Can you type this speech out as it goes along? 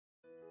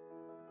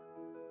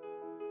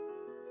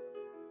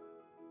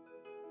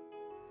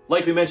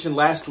Like we mentioned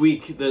last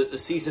week, the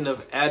season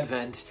of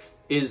Advent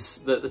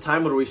is the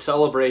time where we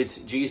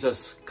celebrate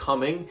Jesus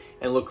coming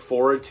and look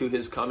forward to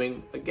his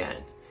coming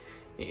again.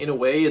 In a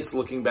way, it's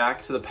looking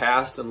back to the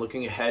past and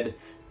looking ahead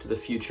to the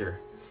future.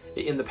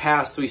 In the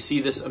past, we see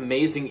this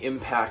amazing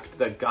impact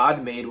that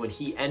God made when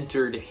he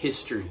entered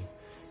history.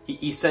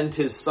 He sent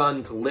his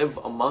son to live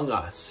among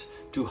us,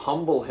 to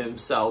humble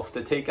himself,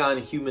 to take on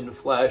human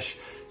flesh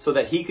so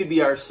that he could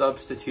be our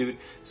substitute,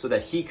 so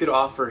that he could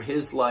offer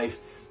his life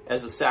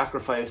as a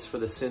sacrifice for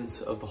the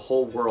sins of the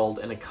whole world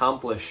and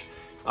accomplish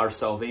our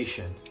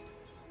salvation.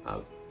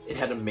 It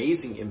had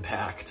amazing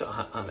impact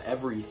on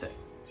everything.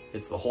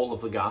 It's the whole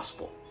of the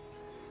gospel.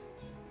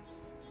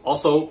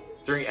 Also,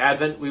 during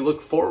Advent, we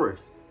look forward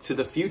to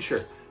the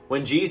future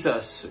when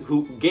Jesus,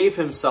 who gave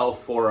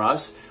himself for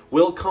us,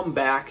 will come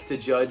back to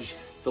judge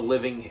the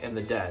living and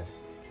the dead.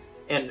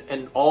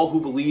 And all who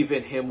believe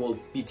in him will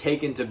be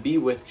taken to be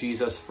with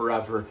Jesus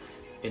forever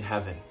in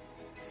heaven.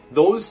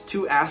 Those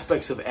two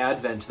aspects of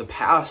Advent, the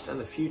past and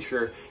the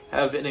future,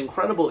 have an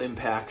incredible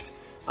impact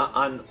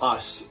on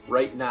us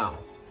right now.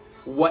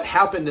 What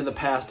happened in the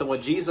past and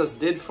what Jesus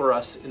did for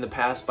us in the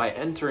past by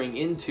entering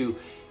into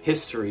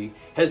history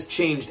has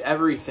changed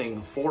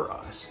everything for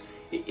us.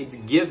 It's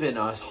given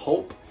us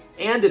hope,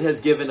 and it has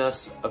given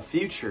us a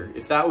future.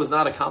 If that was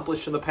not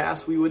accomplished in the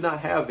past, we would not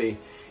have a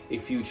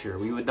future.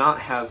 We would not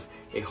have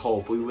a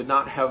hope. We would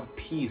not have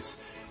peace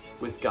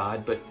with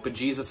God, but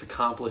Jesus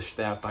accomplished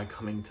that by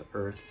coming to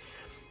earth.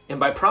 And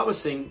by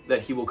promising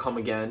that he will come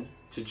again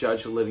to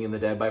judge the living and the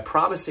dead, by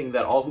promising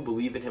that all who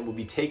believe in him will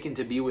be taken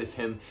to be with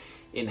him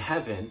in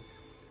heaven,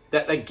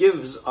 that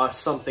gives us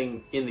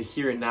something in the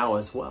here and now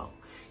as well.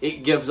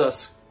 It gives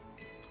us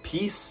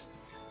peace,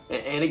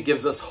 and it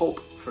gives us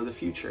hope for the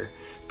future.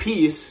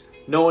 Peace,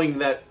 knowing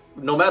that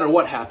no matter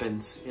what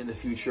happens in the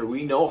future,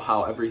 we know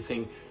how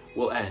everything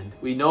will end.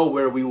 We know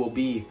where we will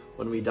be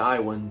when we die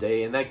one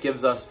day, and that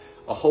gives us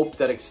a hope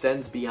that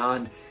extends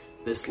beyond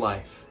this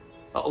life.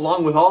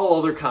 Along with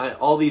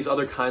all these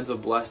other kinds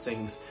of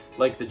blessings,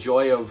 like the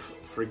joy of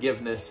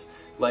forgiveness,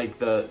 like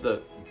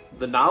the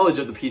knowledge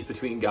of the peace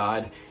between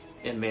God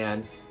and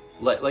man,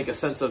 like a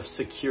sense of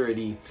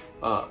security,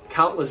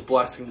 countless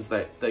blessings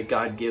that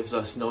God gives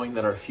us, knowing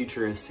that our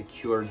future is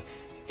secured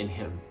in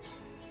him.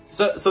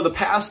 So the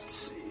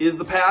past is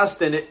the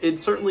past, and it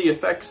certainly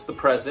affects the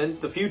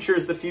present. The future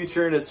is the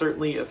future, and it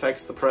certainly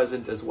affects the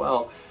present as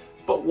well.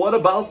 But what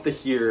about the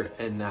here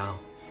and now?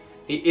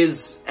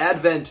 Is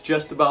Advent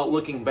just about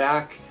looking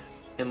back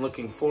and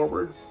looking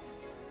forward?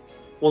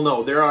 Well,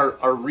 no, there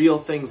are real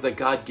things that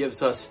God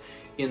gives us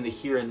in the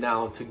here and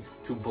now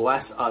to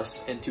bless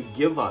us and to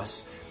give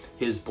us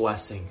his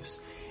blessings.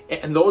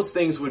 And those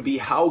things would be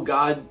how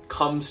God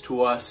comes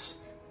to us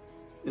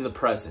in the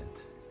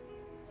present.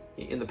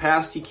 In the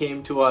past, he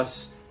came to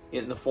us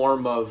in the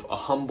form of a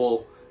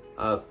humble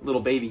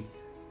little baby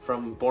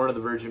born of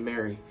the Virgin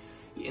Mary.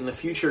 In the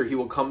future, he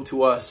will come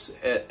to us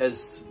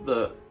as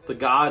the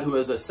God who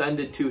has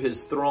ascended to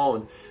his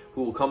throne,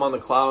 who will come on the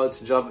clouds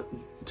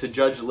to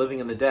judge the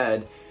living and the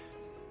dead.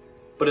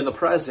 But in the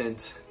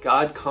present,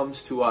 God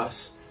comes to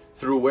us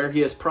through where he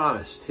has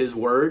promised, his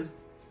word,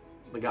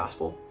 the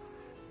gospel,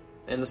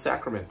 and the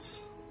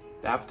sacraments,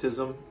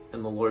 baptism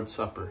and the Lord's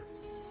Supper.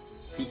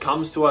 He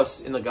comes to us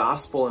in the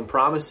gospel and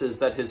promises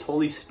that his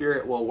Holy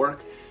Spirit will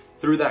work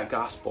through that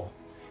gospel.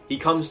 He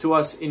comes to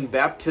us in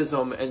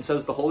baptism and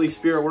says the Holy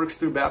Spirit works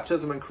through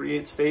baptism and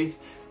creates faith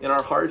in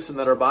our hearts, and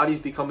that our bodies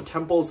become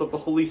temples of the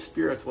Holy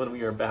Spirit when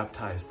we are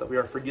baptized, that we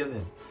are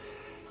forgiven.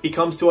 He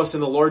comes to us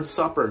in the Lord's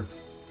Supper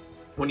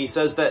when he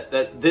says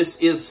that this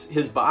is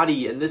his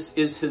body and this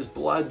is his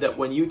blood, that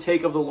when you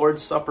take of the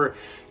Lord's Supper,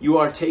 you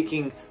are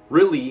taking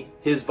really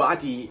his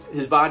body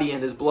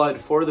and his blood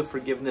for the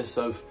forgiveness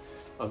of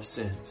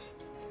sins.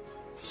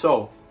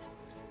 So,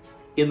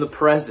 in the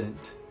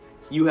present,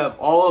 you have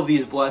all of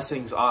these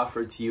blessings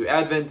offered to you.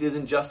 Advent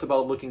isn't just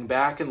about looking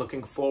back and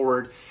looking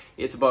forward.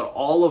 It's about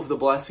all of the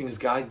blessings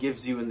God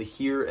gives you in the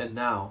here and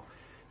now.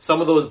 Some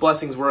of those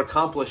blessings were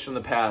accomplished in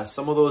the past.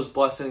 Some of those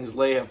blessings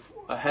lay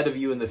ahead of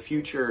you in the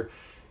future.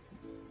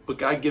 But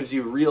God gives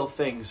you real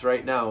things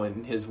right now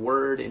in his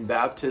word, in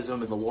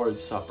baptism, and the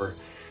Lord's Supper.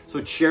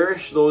 So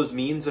cherish those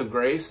means of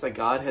grace that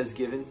God has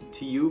given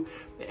to you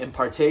and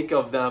partake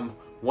of them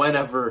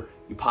whenever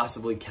you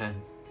possibly can.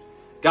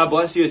 God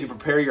bless you as you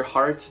prepare your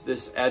heart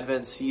this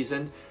Advent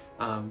season,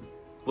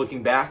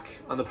 looking back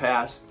on the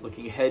past,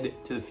 looking ahead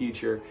to the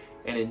future,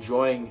 and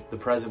enjoying the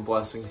present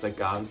blessings that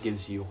God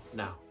gives you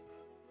now.